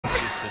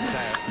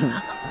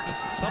He's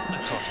thumping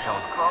across. That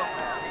was close,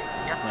 man.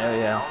 Hell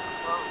yeah. That was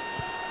close.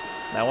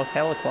 That was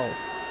hella close.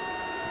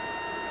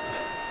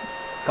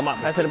 Come on,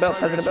 pass it about,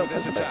 pass it about,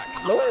 pass it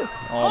about. Lewis!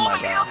 Oh my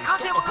god. Yes,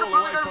 goddamn, I'm gonna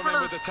put it in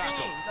front of the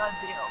screen.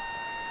 Goddamn.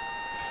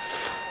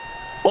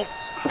 Oh!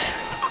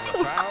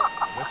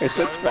 It's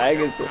such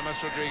faggots.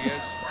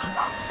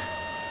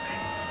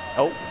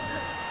 Oh.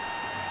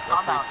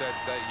 Referee said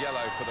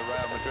yellow for the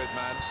Real Madrid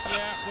man.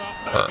 Yeah, well,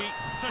 maybe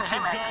touch Hey,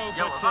 and man, go, just but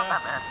chill, it's not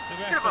that bad. the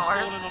Could've ref been has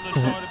worse. fallen on the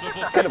side of the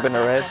ball. Could have been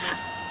a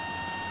rest.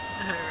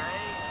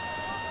 Right?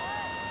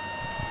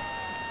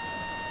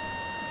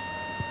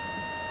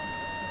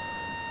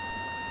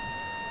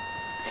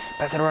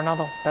 Pass it to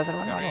Ronaldo. Pass it to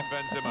Ronaldo. Karim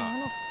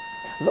Benzema.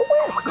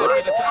 Lewis!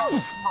 Lewis is so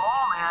slow,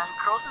 man.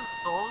 Kroos is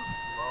so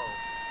slow.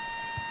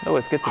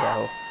 Lewis, get to that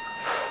hole.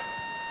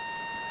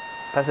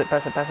 Pass it,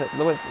 pass it, pass it.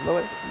 Lewis,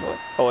 Lewis, Lewis.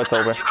 Oh, it's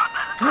over. You got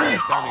that. That's right.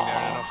 Standing there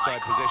in an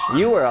offside position.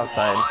 You were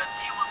outside.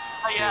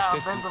 Oh, yeah, The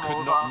assistant Benzema could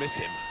was not off. miss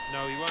him.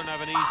 No, he won't have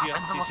an easier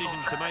Benzema's so decision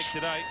to make trash.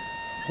 today.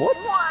 What?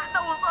 What?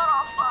 That was not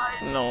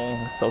offside.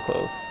 No, it's so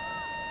close.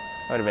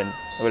 It would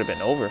have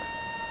been over.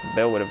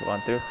 Bale would have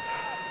gone through.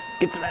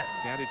 Get to that.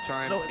 The added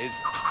time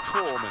is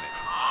 4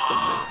 minutes.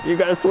 You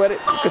gotta sweat it.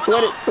 You can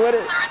sweat it. Sweat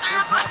it.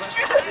 Let's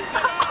get it.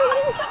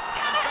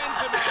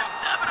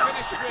 Benzema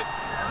finished with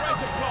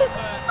right upon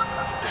there.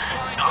 It's a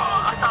fine Oh,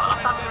 goal.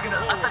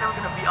 I thought it was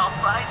gonna be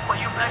offside, but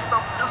you backed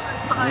up just in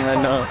time. I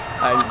know.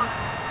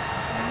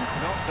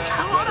 Not there,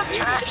 What but a it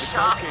trash is the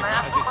shot, goalkeeper,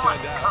 man. as it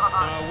turned out.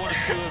 No, one or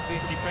two of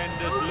these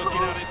defenders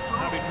looking at it,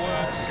 having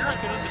words. You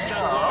can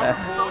understand why.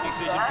 That's Poor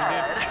decision from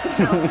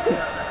him.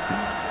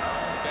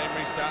 Game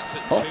restarts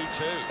at 2-2.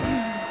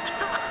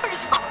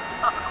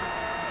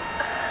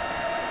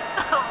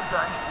 I'm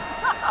done.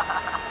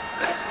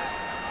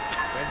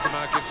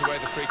 Benzema gives away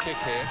the free kick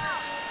here.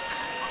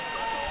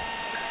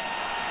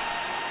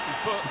 He's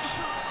booked.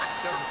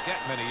 Doesn't get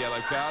many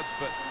yellow cards,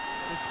 but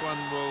this one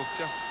will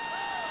just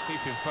keep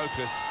him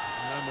focused.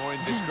 No more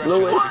indiscretion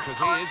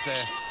because he is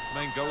their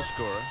main goal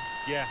scorer.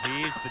 Yeah,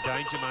 he is the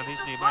danger man,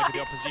 isn't he? Maybe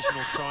the opposition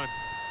will try and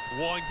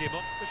wind him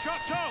up. The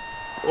shot's on!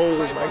 Oh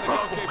Saved my by the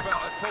god. goalkeeper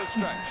at full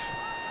stretch.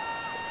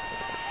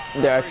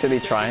 They're actually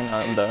trying.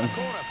 I'm done.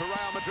 Corner for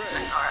Real Madrid.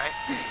 All right.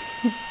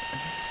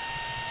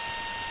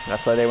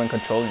 That's why they went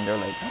controlling. They're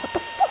like, what the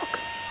fuck?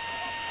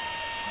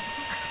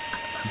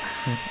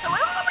 I'm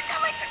like, oh, we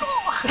can't make the goal.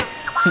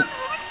 Come on,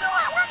 dude, we can do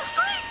it. We're on the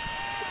streak.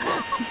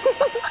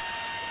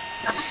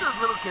 I think it's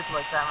little kids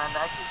like that, man.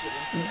 That can get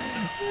into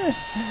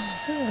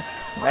it.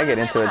 I get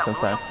into it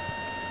sometimes.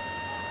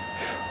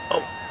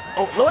 Oh,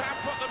 oh, look. Can't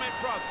put them in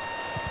front.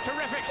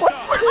 Terrific What?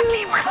 start. Where's the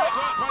keeper? Great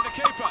work by the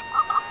keeper.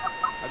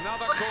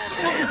 Another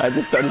corner. I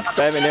just started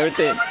spamming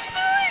everything. What are you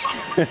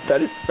doing? I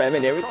started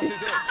spamming everything.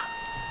 Crosses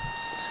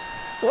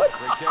in. What?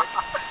 Free kick.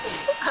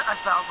 I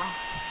found him.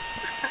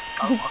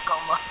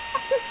 Calma.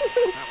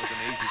 That was an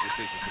easy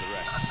decision for the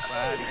ref.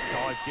 Well, he's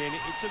dived in.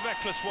 It's a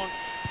reckless one.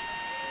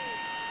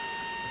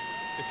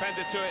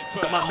 Defender to it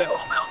first. Come on, Bill.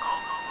 Go.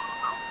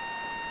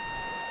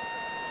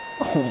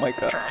 Oh my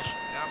god. Trash.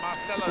 Now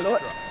Marcelo's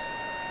Lord. cross.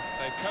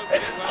 They've coped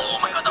with it well. Oh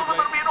my god, that was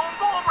gonna be an own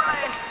goal,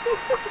 Brian.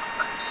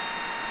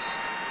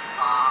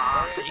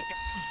 Fake.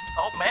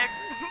 Oh, Meg.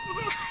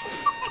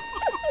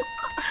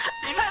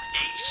 They've had 8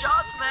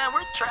 shots, man.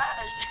 We're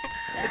trash.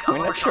 We're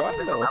not trying,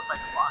 though.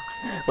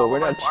 But we're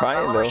not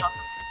trying, though.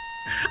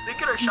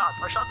 Look at our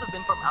shots. Our shots have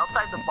been from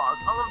outside the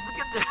box. Oh, look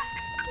at their.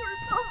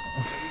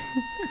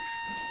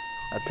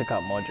 I took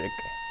out Modric.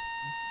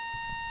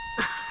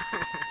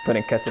 Put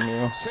in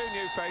Casemiro. 2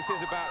 new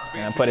faces about to be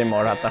And I put in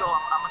introduced Morata.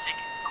 I'm gonna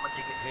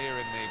take it. here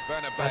in the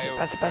Bernabeu. Pass it,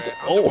 pass it, pass it.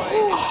 Underway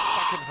in the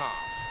Oh. second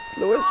half.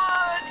 Lewis.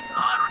 What?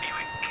 I don't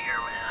even care,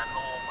 man.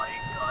 Oh my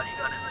god, he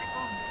got his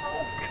ankle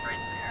broken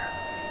right there.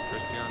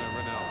 Cristiano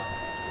Ronaldo.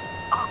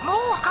 Oh,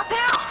 move!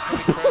 Goddamn!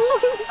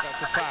 Chris,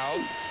 that's a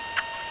foul.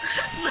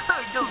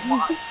 Look, just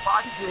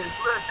watch this.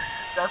 Look,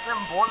 that's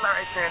some bola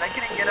right there, and I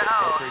couldn't get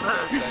out. Referee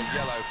Look. said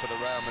yellow for the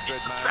Real Madrid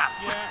It's a man. trap.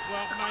 Yeah,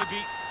 well,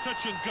 maybe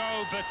touch and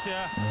go, but the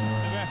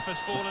ref has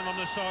fallen on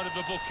the side of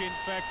the booking.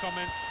 Fair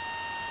comment.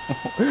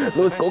 Lewis,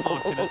 go, Best go, go,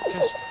 Martin go, go.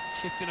 just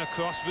shifting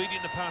across,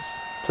 reading the pass.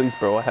 Please,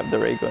 bro, I have the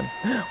ray gun.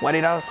 Why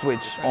did I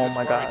switch? Oh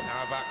my god.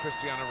 Now about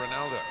Cristiano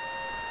Ronaldo.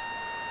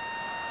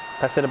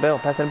 Pass it to Bill.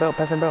 Pass it to Bill.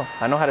 Pass it to Bill.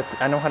 I know how to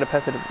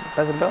pass it.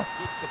 Pass it to Bill.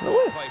 Good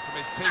support play from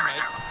his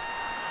teammates.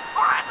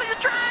 Alright, so you're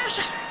trash!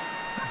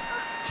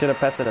 Should have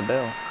passed it to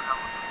Bill.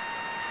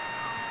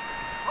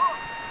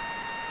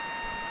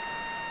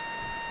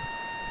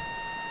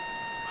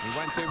 He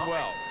went in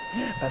well.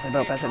 Pass it,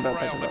 Bill. Pass it, Bill.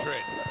 Pass Real it, Bill.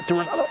 Madrid. To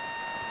Ronaldo.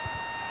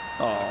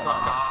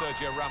 Oh.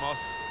 Sergio Ramos.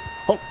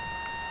 Oh.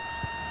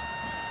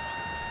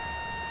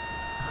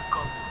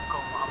 Go,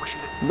 I'm gonna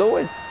shoot it.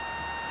 Lewis.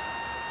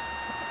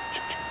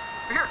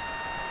 Here.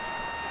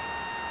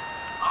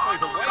 Oh, I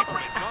he's know away that from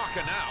his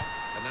marker now.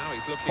 And now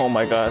he's looking Oh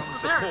my for God. some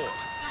was there. support.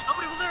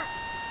 Nobody was there.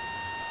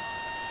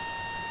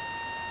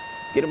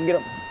 Get him, get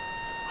him.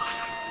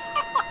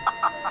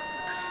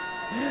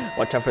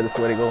 Watch out for the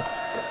sweaty goal.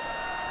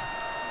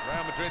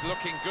 Real Madrid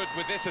looking good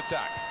with this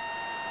attack.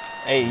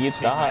 Hey, you Teammates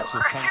thought.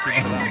 will thank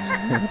him for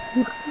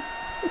that.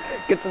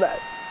 Get to that.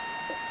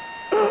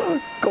 Go,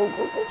 go,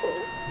 go, go.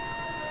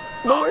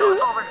 Oh, no,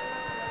 it's over.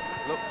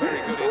 Looked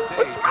very good indeed, but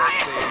the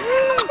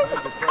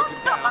move has broken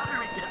How down. did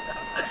we get that?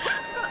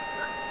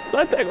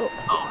 Slide tackle.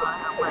 Oh,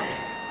 I'm ready.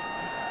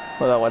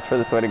 Hold on, watch for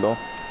this way to go. Well,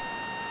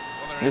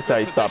 they're in This is a how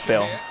good you stop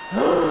position Bale. here.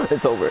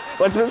 It's over. This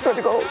Watch is for a this way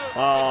to chance go. to go.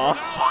 Aww.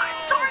 What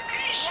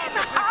retardation?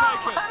 Wonderfully How?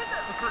 taken. How did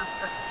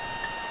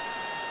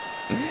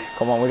that?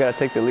 Come on, we gotta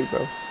take the lead,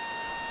 bro.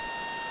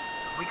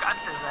 We got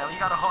this, man. We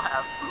got a whole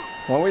half.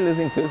 Weren't we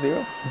losing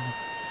 2-0?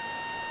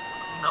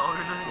 No, we're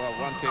losing. Well,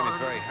 one team is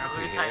very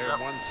happy here,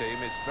 and one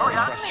team is Oh, very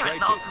yeah, I don't even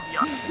frustrated. know, to be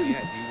honest. And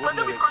yet, you When wouldn't did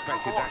have we score 2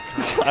 expected that goals?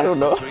 kind of I don't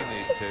know. between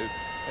these two.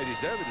 They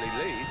deservedly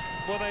lead.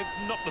 Well, they've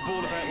knocked the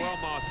ball about well,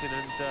 Martin,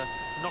 and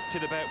knocked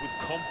it about with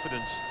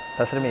confidence.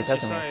 Pass it to me, As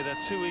pass you it to me. say, they're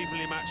two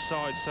evenly matched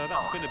sides, so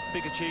that's been a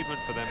big achievement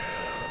for them.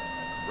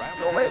 Real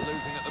No, Madrid are Lewis.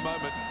 losing at the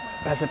moment.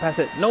 Pass it, pass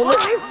it. No, Why?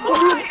 Lewis!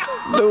 Why?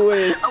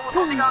 Lewis! I was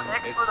holding down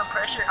X It's for the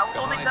pressure. I was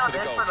holding behind down for the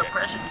X goal for the kick.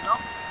 pressure, you know?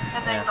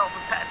 And then, Yeah. you know, the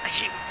pass. I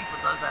hate when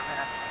FIFA does that,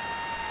 man.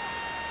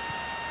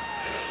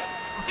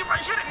 Dude,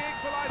 Brian, shoot it! The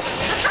equaliser.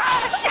 It's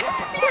trash! What a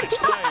fine It's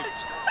save.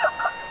 trash!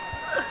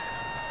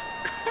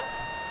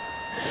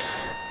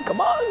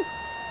 Come on!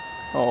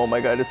 Oh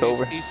my god, it's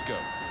over. Here's Isco.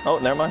 Oh,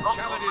 never mind.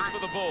 Challenges for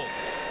the ball.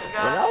 We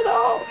got it.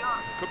 Ronaldo!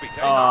 Could be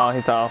dangerous. Oh,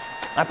 he's off.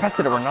 I passed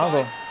it to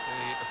Ronaldo.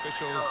 The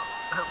officials,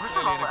 Where's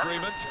Clearly in Ronaldo?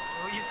 agreement.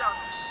 He's down.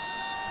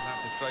 and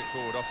that's a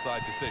straightforward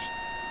offside decision.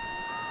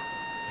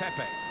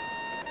 Pepe.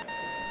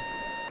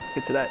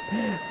 Get to that.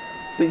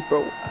 Please,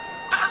 bro.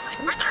 Pass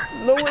it! Right there!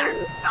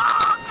 Lewis!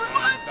 Ah, too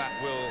much! That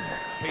will Too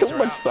peter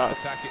much out that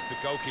sauce. attack. It's the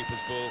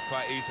goalkeeper's ball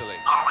quite easily.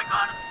 Oh my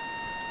god!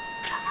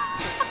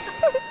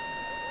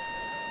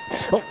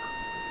 Oh,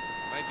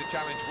 Made the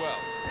challenge well.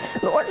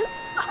 Lewis!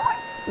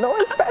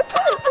 Lewis, pass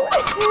it!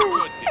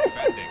 Good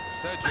defending.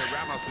 Sergio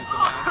Ramos is the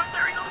man.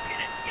 There we go, let's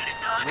get it! Get it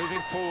done!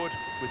 Moving forward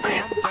with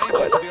some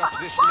danger to the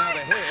opposition now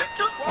they're here.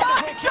 Just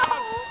Wonderful slide!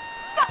 chance.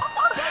 Go!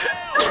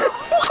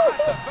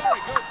 That's a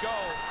very good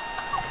goal.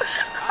 And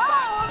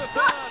that's the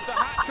third, the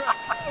hat-trick.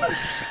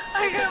 I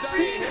It's a can't day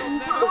breathe! he'll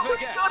never Oh my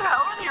forget. god,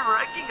 how are they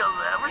wrecking us,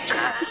 man? We're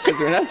trash! Because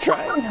we're not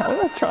trying. I'm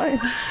not trying.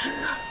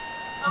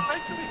 I'm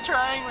actually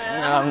trying, man.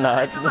 No, I'm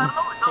not. It's just, I don't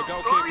know, For the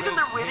only reason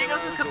they're winning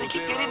us is goalkeepers, because they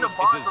keep heroes getting the or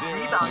ball zeros, and the it's a 0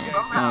 rebound against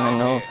somehow. I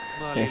know.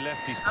 Well, he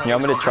left his post You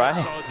want me to try?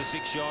 inside the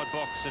 6-yard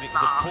box, and it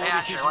was a poor yeah,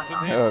 decision sure, from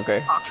why him. not? Okay.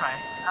 I'll try.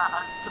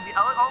 I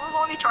was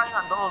only trying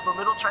on those, the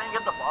little trying to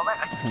get the ball back.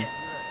 I just can't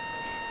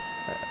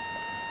do it.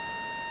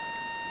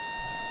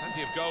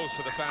 Plenty of goals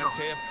for the fans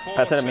here.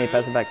 Pass it to me. 4-2.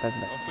 Pass it back. Pass it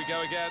back. Off we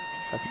go again.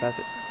 Pass it, pass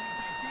it.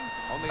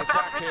 On the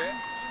attack here.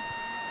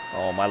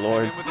 Oh, my Came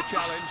lord. in with the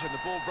challenge and the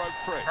ball broke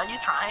free. Are you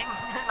trying? No,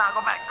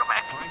 go back, go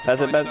back. Trying to Pass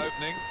it, find pass an it.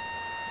 opening.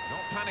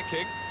 Not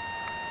panicking.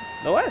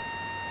 Lewis!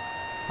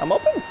 I'm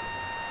open.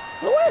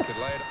 Lewis! Could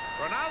lay it.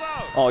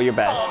 Ronaldo! Oh, you're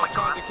bad. Oh my Tried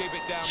god. to keep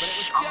it down, but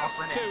it was Almost just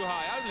went in. too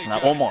high. Only Not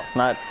just. almost.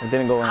 Not. It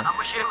didn't go in. I'm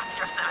gonna shoot it with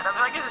CR7. If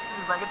I get this,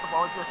 if I get the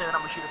ball with CR7, I'm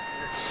gonna shoot it from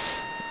here.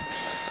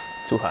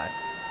 Too high.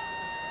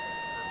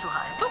 Too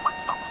high. Too much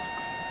stalls.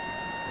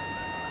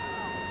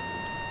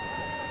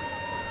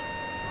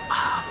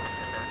 Ah,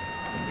 CR7.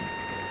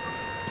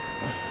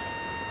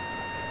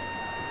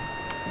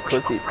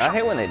 Pussies. I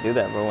hate when they do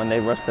that, bro. When they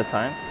rush the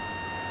time.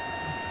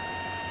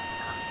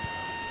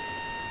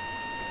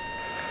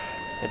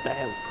 Hit that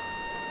hell.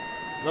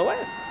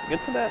 Lewis,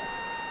 get to that.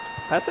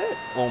 Pass it.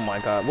 Oh my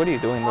god. What are you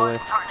doing, What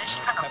Lewis?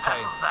 tarnation kind of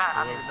Pepe passes that?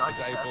 I don't even know. I is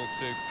just able passed.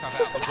 to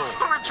cut out the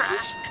ball. We're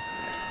trash.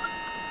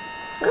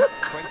 What?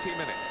 20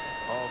 minutes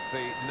of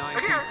the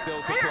 90 Here,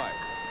 still to here. play.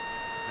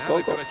 Now Go,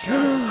 they've go. got a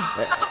chance.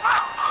 That's a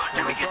foul. Let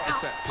Well, me they've get got a this.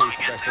 set Let me piece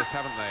get specialist, this.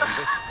 haven't they? And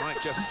this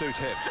might just suit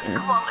him.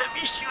 Come on, let me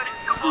shoot it.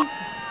 Come on.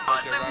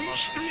 Sergio Let me Ramos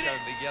shoot has it. shown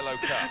the yellow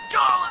card. Joe,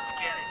 let's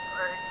get it. All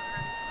right.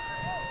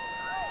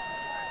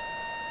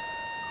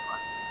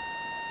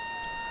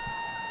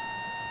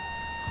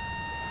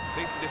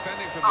 Decent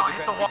defending from Oh, the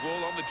hit the defensive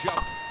wall on the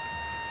jump.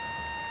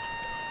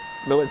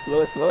 Lewis.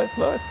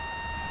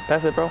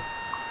 Pass it, bro.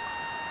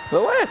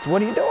 Lewis,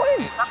 what are you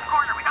doing? Got the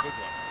corner. We got Good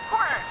one.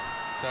 corner.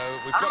 So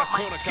we've I don't got a know, my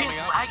corner coming screen's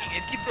up. lagging.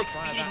 It keeps like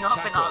Try speeding that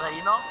up and all tackle. that,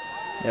 you know?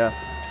 Yeah.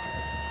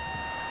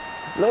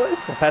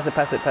 Lewis, pass it.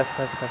 Pass.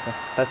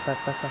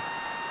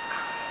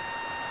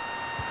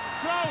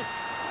 Close!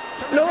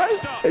 Terrific Lewis,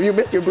 stop. have you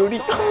missed your booty?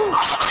 Here, I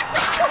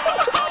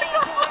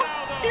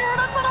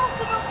thought I was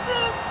gonna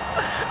miss.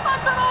 I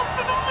thought I was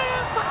gonna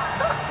miss.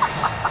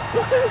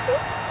 Right,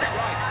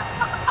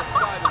 the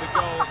side of the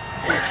goal.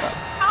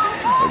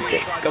 Okay,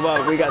 come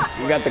on, we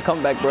got the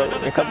comeback, bro.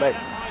 Another The comeback.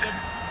 that might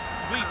have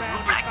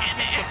rebounded Back back in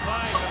into it.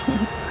 play,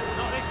 but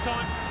not this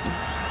time.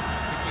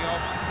 Kicking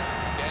off.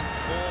 Again,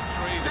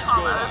 4-3 the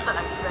Oh, that's scoreline.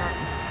 an bad.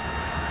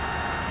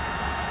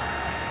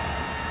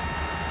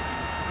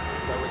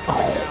 So we're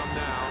coming down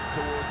now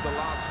towards the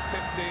last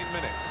 15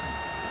 minutes.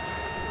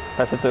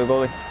 Pass it to the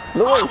goalie. Oh,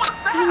 Lewis! what's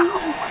that? Oh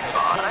my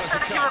god, I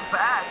tried to give it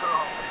back.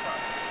 Oh my god.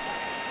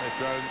 They've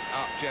grown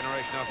up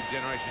generation after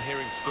generation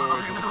hearing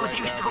stories of the great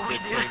Real Madrid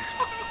dude. teams.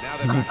 Now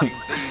they're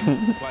backing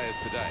these players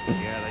today.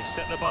 Yeah, they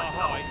set the bar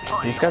high.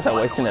 These guys are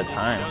wasting their If you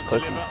time. don't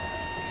Pussies. deliver,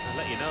 I'll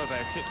let you know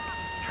about it.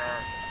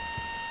 Trash.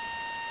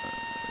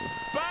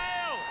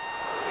 Bale!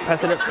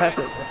 Pass it up, pass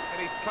it.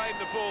 And he's claimed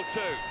the ball too.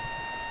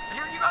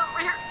 Here, you got him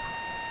right here.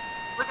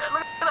 Look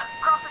at that.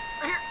 Cross it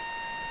right here.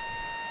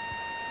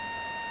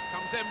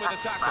 Comes in with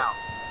That's a a tackle. foul.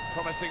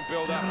 Promising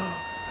build-up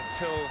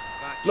until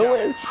that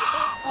Lewis.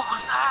 What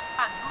was that?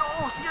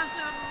 No,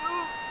 CR7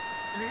 moved.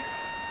 Here.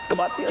 Come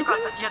on, You got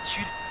TSN. that. You had to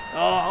shoot it.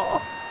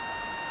 Oh.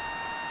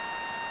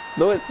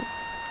 Lewis.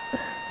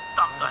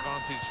 I'm challenge. done.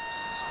 Advantage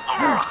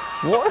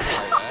What?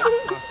 play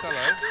there. Marcelo.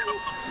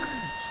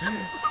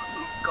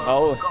 Go,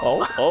 Oh, go.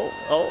 oh, oh,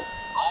 oh.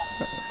 Oh.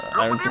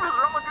 Real Madrid is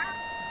Real Madrid.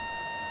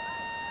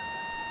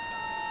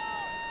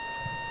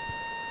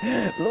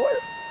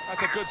 Lewis.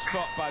 That's a good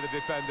spot by the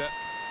defender.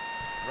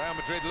 Real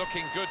Madrid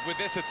looking good with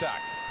this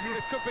attack.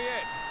 This could be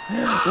it.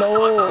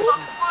 No.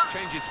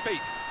 Change his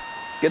feet.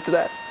 Get to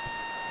that.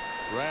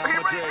 Real Right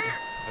Madrid, here.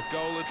 a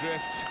goal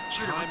adrift.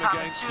 Shoot it, Time Thomas,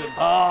 against shoot them. it.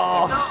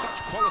 Oh.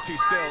 Such quality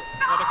still.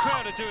 Well, the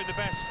crowd are doing the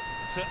best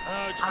to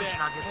urge How their did you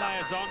not get that?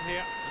 players on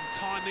here, and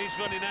time is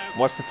running out.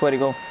 Watch the sweaty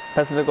goal.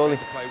 Pass it to the goalie.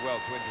 To play well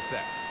to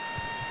intercept.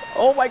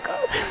 Oh my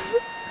god.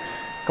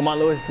 Come on,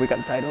 Lewis. We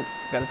gotta tie it up.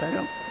 Gotta tie it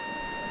up.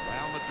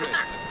 Real Madrid,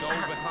 a goal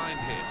behind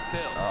here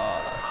still.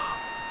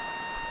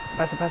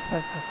 Pass it, pass it,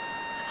 pass it, pass it.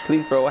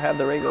 Please, bro. I have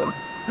the ray gun.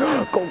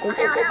 Go, go, go,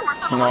 Here, go.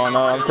 Marcelo. No,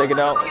 no, I'm taking it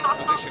out.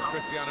 Position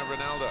Cristiano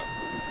Ronaldo.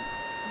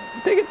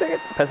 Take it, take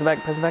it. Pass it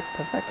back, pass it back,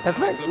 pass it back, pass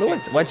it back.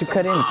 Lewis, why'd you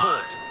cut in? No,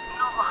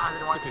 I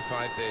didn't want to.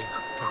 Typified the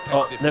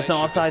Oh, competitive there's no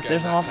nature of this offsides, game.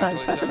 there's no That offsides.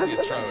 tackle Pass is it, only pass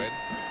it, a pass it. throw-in.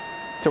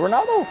 To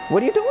Ronaldo.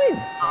 What are you doing? Who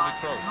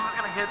was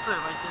gonna get to it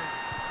right there?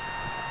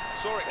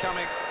 Saw it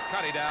coming,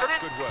 cut it out. Cut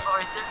it. Good work. Oh,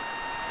 right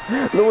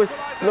there. Lewis,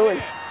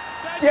 Lewis.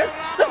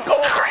 Yes, let's go.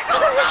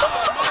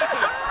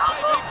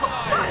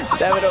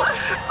 Damn it up.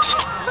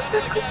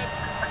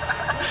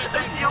 I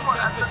see him on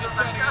Just as it's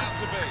turning out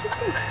to be.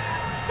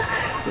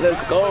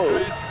 Let's go.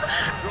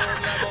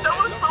 That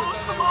was so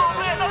slow,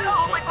 man. I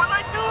was like, what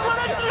I do?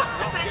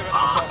 Not given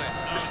up on it.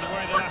 The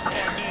way the last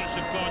 5 minutes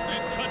have gone, you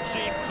could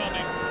see it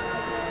coming.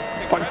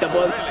 It's Fuck the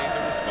incredible, bus. really,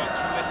 the response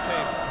from this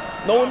team.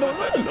 No, no,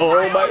 no.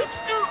 Oh my. To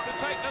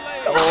take the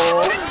lead.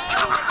 Oh. It is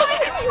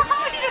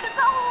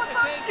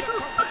a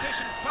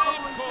competition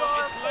famed for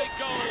its late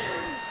goals.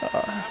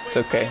 And It's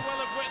we okay. may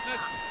well have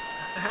witnessed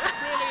a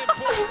really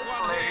important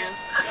one here. hilarious.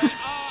 They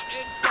are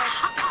in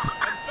front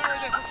and very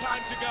little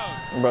time to go.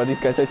 Bro, these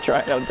guys are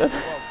trying out there.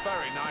 Well,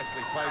 very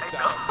nicely placed, I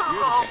Alan. know.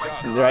 Beautifully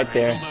Oh, done. Right He's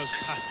there. almost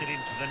passed it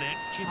into the net.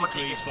 Jimmy I'll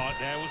take Greaves it. like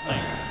there, wasn't he?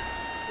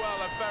 Well,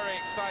 a very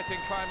exciting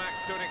climax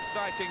to an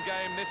exciting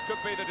game. This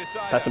could be the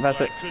decider. Pass it, pass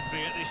Well, it. it could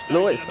be at this stage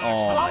Lewis. of the match.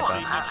 Oh There my might god.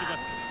 be much of an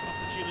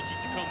opportunity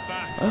to come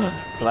back.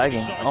 It's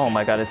lagging. Oh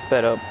my god, it's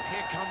sped up.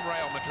 Here come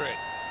Real Madrid.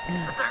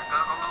 Right there.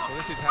 Well,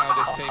 this is how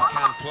this team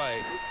can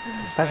play.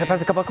 Pass it,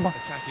 pass it. Come on, come on.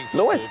 Attacking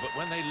football, Lewis. but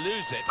when they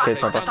lose it, Okay, as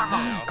sorry, they've pass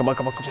done it. now, Come on,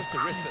 come on, come on. just a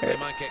risk that they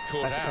might get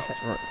caught Pass it, out. pass it.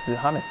 This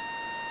is James.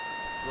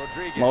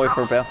 Rodriguez. I'm away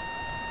for Bale.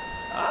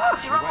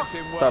 See He Ramos.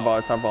 went in It's our well. ball,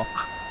 it's our ball.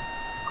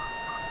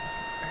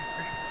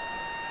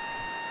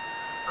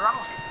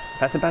 Ramos.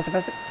 Pass it, pass it,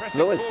 pass it. Pressing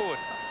Lewis. forward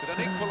with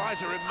an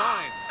equaliser in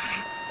mind.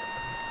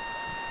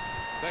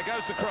 There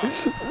goes the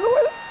cross.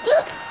 Lewis,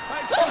 yes!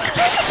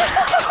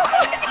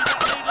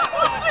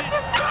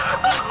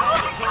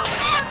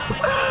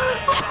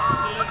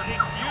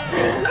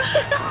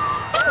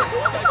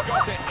 Well, they've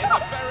got it in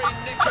the very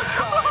nick of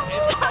time,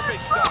 in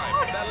stoppage time.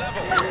 They're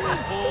level.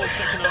 All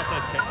second half,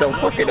 they've kept Don't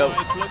fuck it up.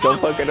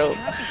 Don't fuck it up.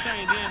 You have to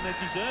say in the end they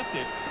deserved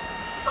it.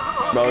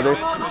 Bro, The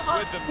momentum is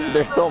with them now,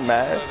 they're so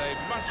mad. So they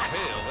must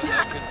feel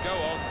that they can go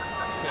on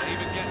to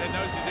even get their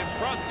noses in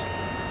front.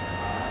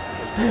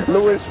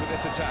 Lewis, With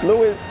this attack.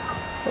 Lewis.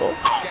 Oh,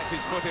 Gets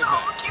his foot in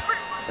there. Keeper.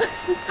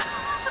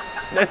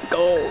 let's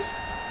go.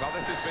 Well,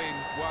 this has been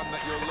one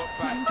that you'll look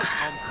back on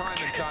time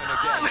and time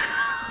again.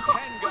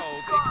 10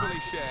 goals equally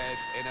shared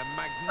in a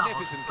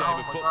magnificent game of Oh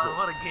my football. god,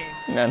 what a game.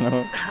 I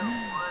know.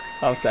 I'm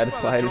Well, a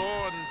satisfied.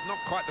 draw and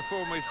not quite the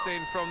form we've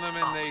seen from them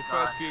in the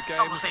God. first few I'm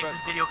gonna games, save but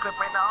this video clip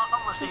right now.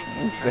 I'm gonna save this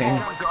Same. video. Here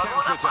comes the Oh my god,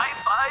 what a counter-attack.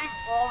 5-5.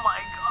 Oh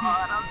my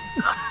god, I'm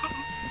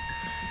done.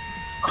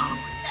 Oh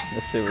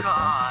This shit was fun.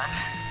 god.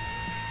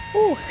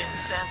 Ooh.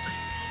 Intense right there.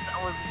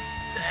 That was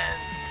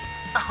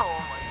intense.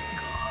 Oh my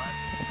god.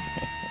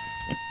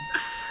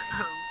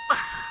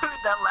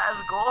 That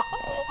last goal.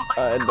 Oh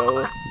my I god.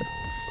 know.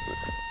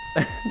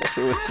 That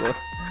shit was fun.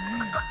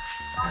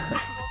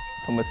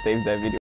 I'm gonna save that video.